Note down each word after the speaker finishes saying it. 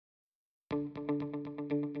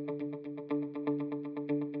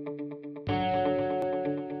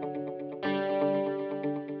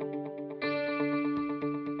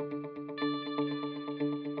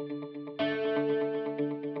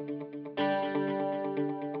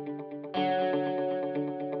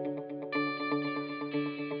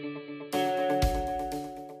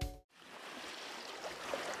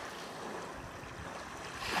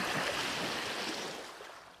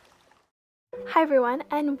Hi everyone,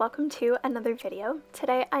 and welcome to another video.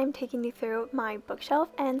 Today I'm taking you through my bookshelf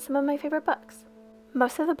and some of my favorite books.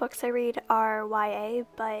 Most of the books I read are YA,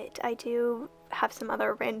 but I do have some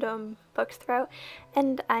other random books throughout,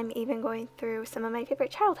 and I'm even going through some of my favorite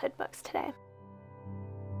childhood books today.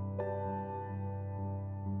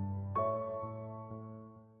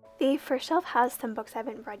 The first shelf has some books I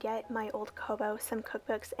haven't read yet, my old Kobo, some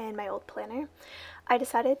cookbooks, and my old planner. I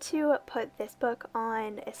decided to put this book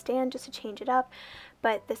on a stand just to change it up,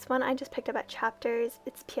 but this one I just picked up at Chapters.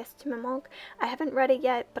 It's Pièce de Manque. I haven't read it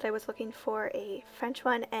yet, but I was looking for a French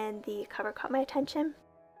one and the cover caught my attention.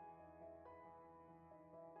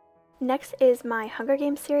 Next is my Hunger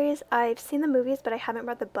Games series. I've seen the movies, but I haven't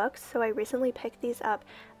read the books, so I recently picked these up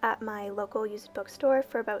at my local used bookstore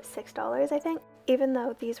for about $6, I think. Even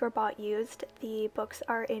though these were bought used, the books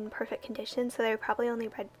are in perfect condition, so they were probably only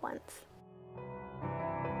read once.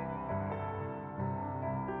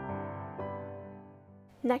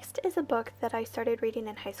 Next is a book that I started reading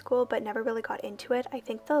in high school but never really got into it. I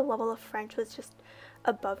think the level of French was just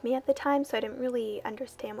above me at the time, so I didn't really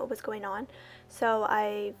understand what was going on. So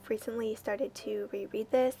I've recently started to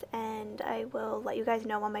reread this, and I will let you guys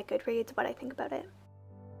know on my Goodreads what I think about it.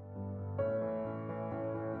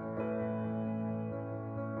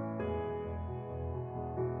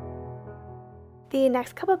 The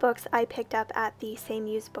next couple books I picked up at the same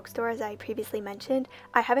used bookstore as I previously mentioned.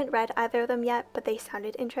 I haven't read either of them yet, but they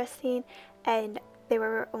sounded interesting, and they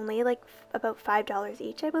were only like about $5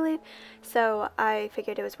 each, I believe, so I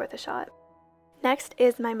figured it was worth a shot. Next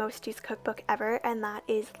is my most used cookbook ever, and that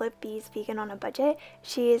is Liv B's Vegan on a Budget.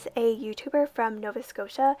 She is a YouTuber from Nova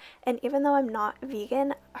Scotia, and even though I'm not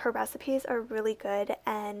vegan, her recipes are really good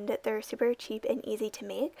and they're super cheap and easy to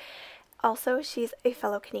make. Also, she's a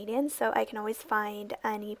fellow Canadian, so I can always find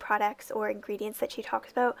any products or ingredients that she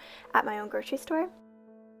talks about at my own grocery store.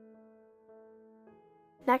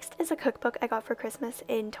 Next is a cookbook I got for Christmas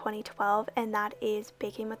in 2012, and that is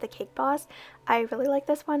Baking with the Cake Boss. I really like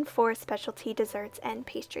this one for specialty desserts and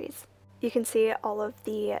pastries. You can see all of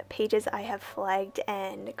the pages I have flagged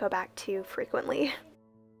and go back to frequently.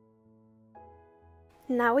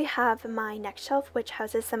 Now we have my next shelf, which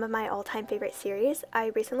houses some of my all-time favorite series. I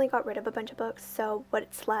recently got rid of a bunch of books, so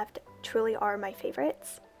what's left truly are my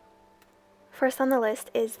favorites. First on the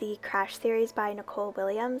list is the Crash series by Nicole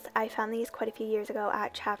Williams. I found these quite a few years ago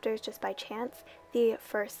at Chapters just by chance. The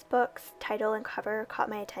first book's title and cover caught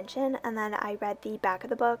my attention, and then I read the back of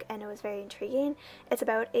the book and it was very intriguing. It's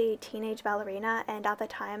about a teenage ballerina, and at the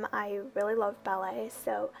time I really loved ballet,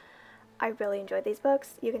 so I really enjoyed these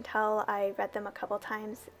books. You can tell I read them a couple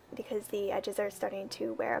times because the edges are starting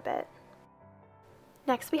to wear a bit.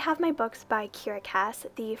 Next we have my books by Kira Cass.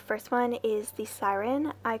 The first one is The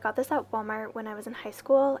Siren. I got this at Walmart when I was in high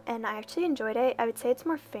school and I actually enjoyed it. I would say it's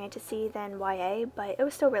more fantasy than YA, but it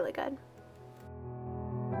was still really good.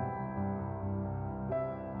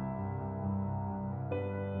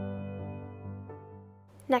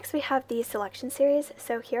 Next we have the Selection series.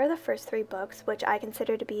 So here are the first three books, which I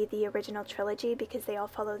consider to be the original trilogy because they all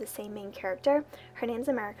follow the same main character. Her name's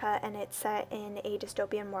America, and it's set in a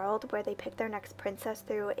dystopian world where they pick their next princess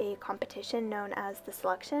through a competition known as the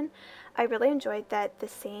Selection. I really enjoyed that the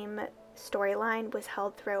same storyline was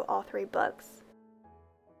held throughout all three books.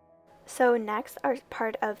 So next are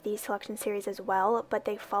part of the Selection series as well, but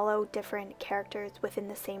they follow different characters within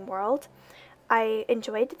the same world. I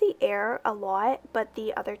enjoyed The Heir a lot, but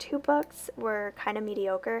the other two books were kind of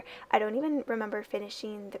mediocre. I don't even remember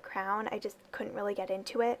finishing The Crown. I just couldn't really get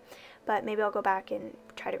into it, but maybe I'll go back and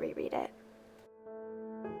try to reread it.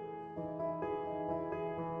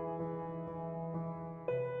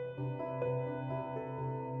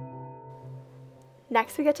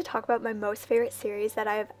 Next we get to talk about my most favorite series that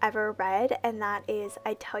I've ever read, and that is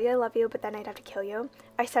I'd Tell You I Love You But Then I'd Have to Kill You.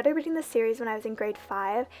 I started reading this series when I was in grade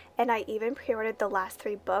 5, and I even pre-ordered the last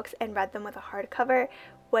 3 books and read them with a hardcover,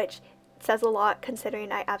 which says a lot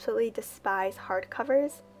considering I absolutely despise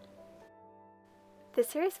hardcovers. This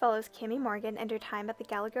series follows Cami Morgan and her time at the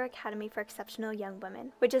Gallagher Academy for Exceptional Young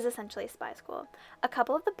Women, which is essentially a spy school. A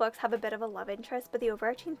couple of the books have a bit of a love interest, but the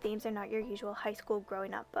overarching themes are not your usual high school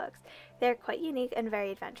growing up books. They are quite unique and very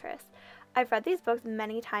adventurous. I've read these books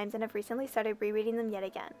many times and have recently started rereading them yet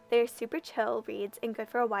again. They are super chill reads and good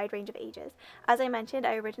for a wide range of ages. As I mentioned,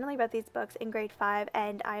 I originally read these books in grade 5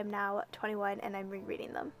 and I am now 21 and I'm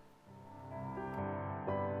rereading them.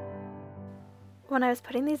 When I was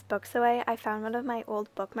putting these books away, I found one of my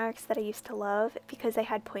old bookmarks that I used to love because they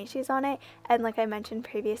had point shoes on it, and like I mentioned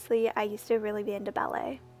previously, I used to really be into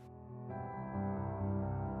ballet.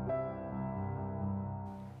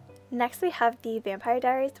 Next we have the Vampire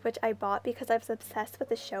Diaries, which I bought because I was obsessed with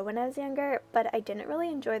the show when I was younger, but I didn't really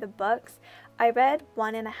enjoy the books. I read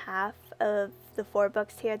 1.5 of the 4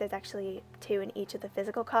 books here. There's actually 2 in each of the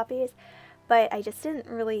physical copies, but I just didn't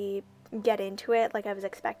really get into it like I was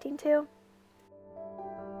expecting to.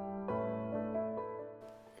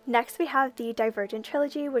 Next we have the Divergent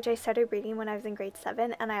trilogy, which I started reading when I was in grade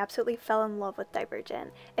 7, and I absolutely fell in love with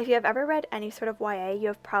Divergent. If you have ever read any sort of YA, you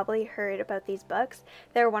have probably heard about these books.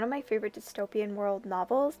 They're one of my favorite dystopian world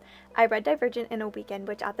novels. I read Divergent in a weekend,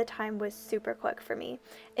 which at the time was super quick for me.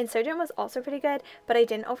 Insurgent was also pretty good, but I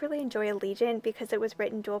didn't overly enjoy Allegiant because it was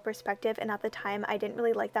written dual perspective, and at the time I didn't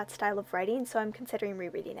really like that style of writing, so I'm considering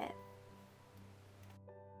rereading it.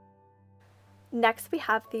 Next we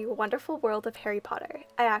have The Wonderful World of Harry Potter.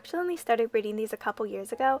 I actually only started reading these a couple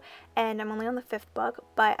years ago, and I'm only on the 5th book,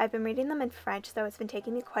 but I've been reading them in French, so it's been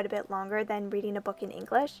taking me quite a bit longer than reading a book in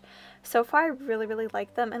English. So far I really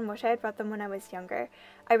like them and wish I had read them when I was younger.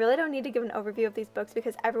 I really don't need to give an overview of these books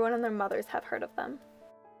because everyone and their mothers have heard of them.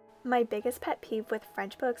 My biggest pet peeve with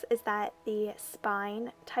French books is that the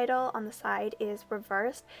spine title on the side is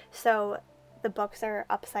reversed, so the books are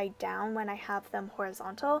upside down when I have them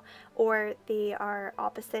horizontal, or they are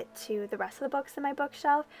opposite to the rest of the books in my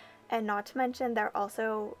bookshelf, and not to mention they're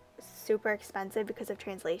also super expensive because of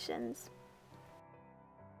translations.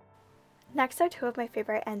 Next are 2 of my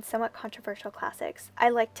favorite and somewhat controversial classics. I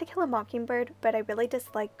like To Kill a Mockingbird, but I really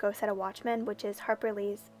dislike Go Set a Watchman, which is Harper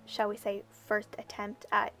Lee's, shall we say, first attempt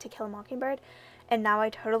at To Kill a Mockingbird, and now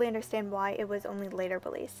I totally understand why it was only later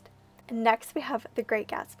released. Next we have The Great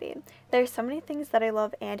Gatsby. There are so many things that I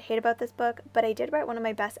love and hate about this book, but I did write one of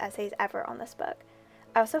my best essays ever on this book.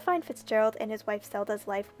 I also find Fitzgerald and his wife Zelda's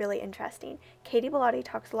life really interesting. Katie Bellotti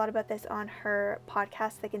talks a lot about this on her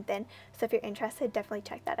podcast Thick and Thin, so if you're interested, definitely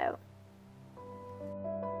check that out.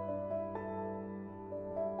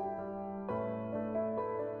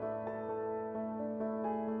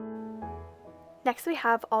 Next we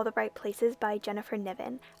have All the Right Places by Jennifer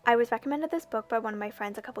Niven. I was recommended this book by one of my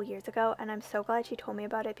friends a couple years ago, and I'm so glad she told me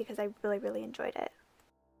about it because I really enjoyed it.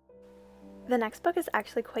 The next book is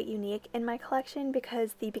actually quite unique in my collection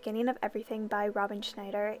because The Beginning of Everything by Robin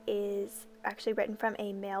Schneider is actually written from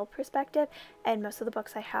a male perspective, and most of the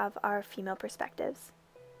books I have are female perspectives.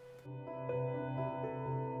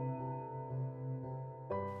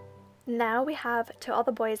 Now we have To All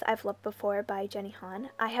the Boys I've Loved Before by Jenny Han.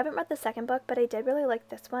 I haven't read the second book, but I did really like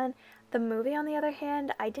this one. The movie, on the other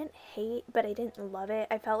hand, I didn't hate, but I didn't love it.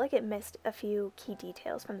 I felt like it missed a few key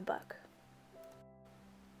details from the book.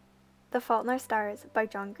 The Fault in Our Stars by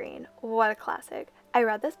John Green. What a classic. I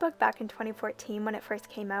read this book back in 2014 when it first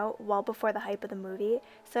came out, well before the hype of the movie,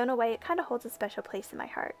 so in a way it kind of holds a special place in my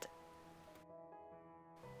heart.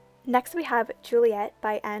 Next we have Juliet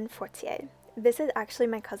by Anne Fortier. This is actually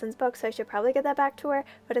my cousin's book, so I should probably get that back to her,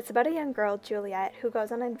 but it's about a young girl, Juliet, who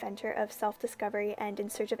goes on an adventure of self-discovery and in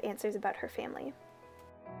search of answers about her family.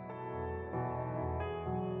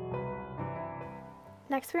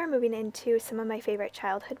 Next we are moving into some of my favorite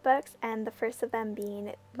childhood books, and the first of them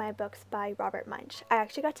being my books by Robert Munsch. I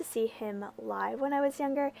actually got to see him live when I was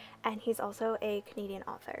younger, and he's also a Canadian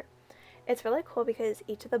author. It's really cool because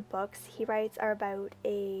each of the books he writes are about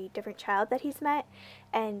a different child that he's met,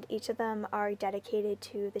 and each of them are dedicated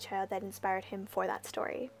to the child that inspired him for that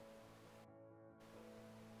story.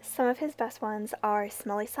 Some of his best ones are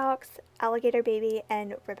Smelly Socks, Alligator Baby,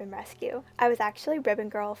 and Ribbon Rescue. I was actually Ribbon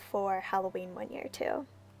Girl for Halloween one year too.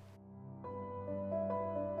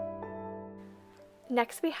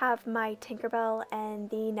 Next we have my Tinkerbell and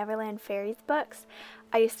the Neverland Fairies books.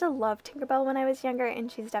 I used to love Tinkerbell when I was younger, and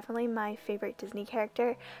she's definitely my favorite Disney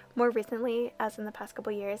character. More recently, as in the past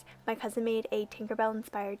couple years, my cousin made a Tinkerbell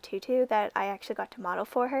inspired tutu that I actually got to model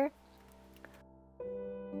for her.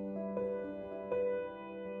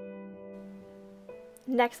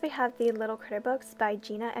 Next we have the Little Critter books by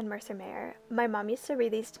Gina and Mercer Mayer. My mom used to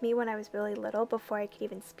read these to me when I was really little before I could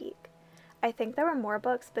even speak. I think there were more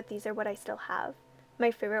books, but these are what I still have. My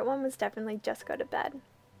favorite one was definitely Just Go to Bed.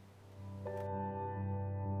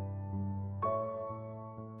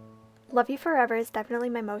 Love You Forever is definitely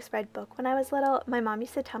my most read book when I was little. My mom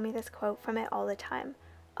used to tell me this quote from it all the time.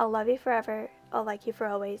 I'll love you forever, I'll like you for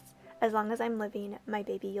always, as long as I'm living, my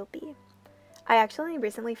baby you'll be. I actually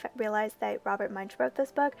recently realized that Robert Munsch wrote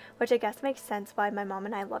this book, which I guess makes sense why my mom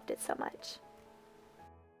and I loved it so much.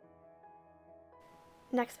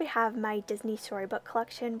 Next we have my Disney storybook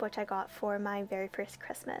collection, which I got for my very first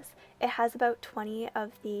Christmas. It has about 20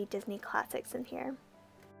 of the Disney classics in here.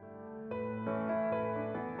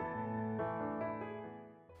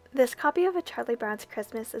 This copy of A Charlie Brown's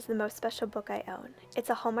Christmas is the most special book I own. It's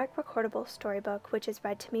a Hallmark recordable storybook which is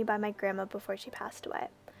read to me by my grandma before she passed away.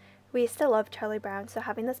 We used to love Charlie Brown, so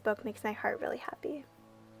having this book makes my heart really happy.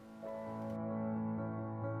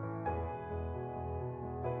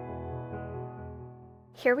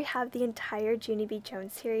 Here we have the entire Junie B.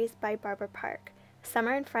 Jones series by Barbara Park. Some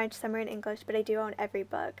are in French, some are in English, but I do own every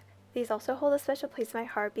book. These also hold a special place in my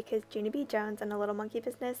heart because Junie B. Jones and A Little Monkey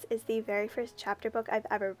Business is the very first chapter book I've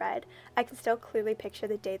ever read. I can still clearly picture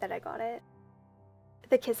the day that I got it.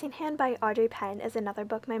 The Kissing Hand by Audrey Penn is another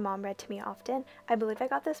book my mom read to me often. I believe I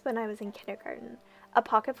got this when I was in kindergarten. A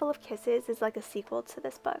Pocket Full of Kisses is like a sequel to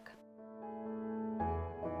this book.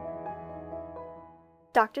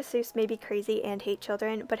 Dr. Seuss may be crazy and hate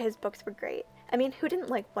children, but his books were great. I mean, who didn't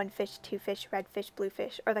like One Fish, Two Fish, Red Fish, Blue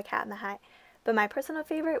Fish, or The Cat in the Hat? But my personal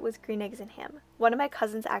favorite was Green Eggs and Ham. One of my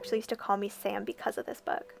cousins actually used to call me Sam because of this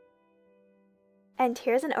book. And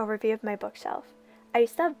here's an overview of my bookshelf. I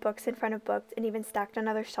used to have books in front of books and even stacked on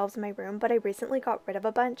other shelves in my room, but I recently got rid of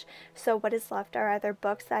a bunch, so what is left are either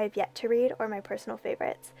books that I have yet to read or my personal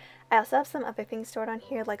favorites. I also have some other things stored on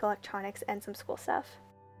here like electronics and some school stuff.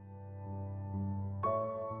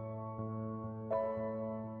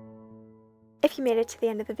 If you made it to the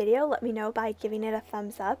end of the video, let me know by giving it a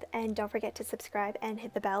thumbs up, and don't forget to subscribe and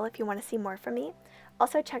hit the bell if you want to see more from me.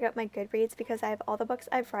 Also check out my Goodreads because I have all the books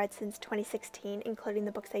I've read since 2016, including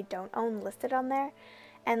the books I don't own listed on there.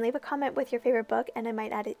 And leave a comment with your favorite book and I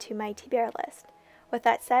might add it to my TBR list. With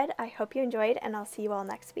that said, I hope you enjoyed and I'll see you all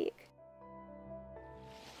next week.